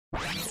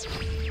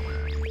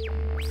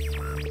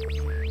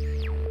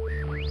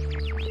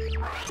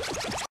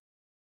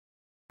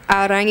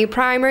Aorangi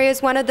Primary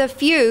is one of the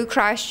few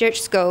Christchurch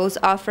schools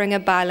offering a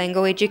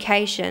bilingual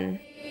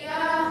education.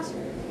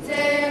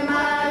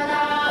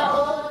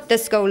 The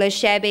school is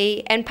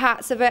shabby and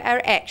parts of it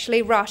are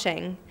actually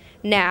rotting.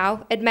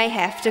 Now it may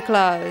have to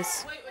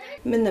close.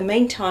 In the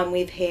meantime,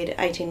 we've had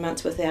 18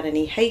 months without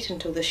any heat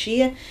until this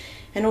year,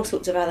 and all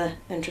sorts of other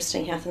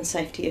interesting health and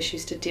safety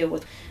issues to deal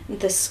with.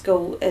 This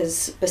school is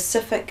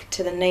specific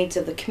to the needs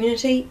of the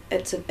community.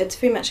 It's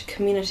very much a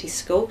community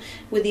school.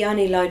 We're the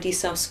only low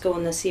decile school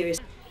in this area.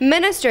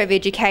 Minister of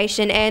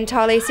Education Anne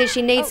Tolley says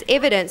she needs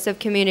evidence of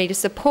community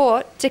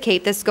support to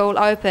keep the school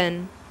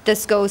open. The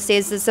school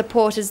says the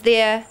support is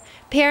there,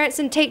 parents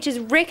and teachers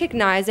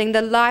recognising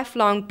the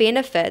lifelong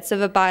benefits of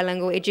a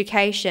bilingual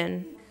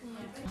education.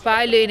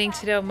 By learning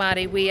Te Reo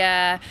Māori, we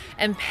are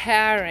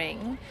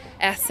empowering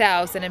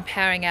ourselves and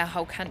empowering our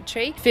whole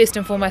country. First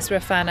and foremost, we're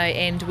a whānau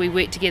and we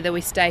work together,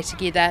 we stay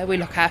together, we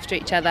look after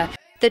each other.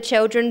 The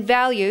children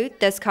value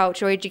this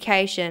cultural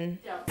education.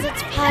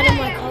 It's part of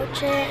my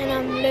culture and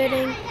I'm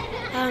learning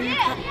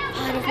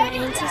part of my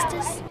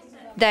ancestors.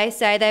 They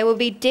say they will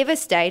be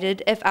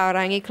devastated if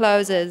Aorangi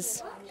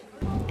closes.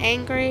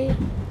 Angry,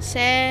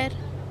 sad,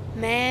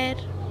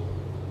 mad,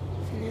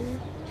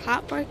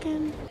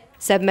 heartbroken.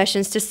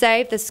 Submissions to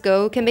save the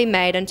school can be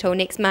made until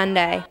next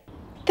Monday.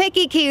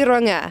 Piki ki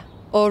runga,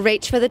 or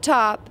reach for the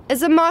top, is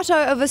the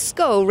motto of a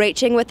school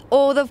reaching with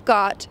all they've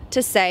got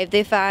to save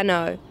their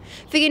whānau.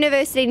 For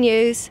University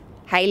News,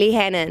 Hayley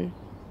Hannan.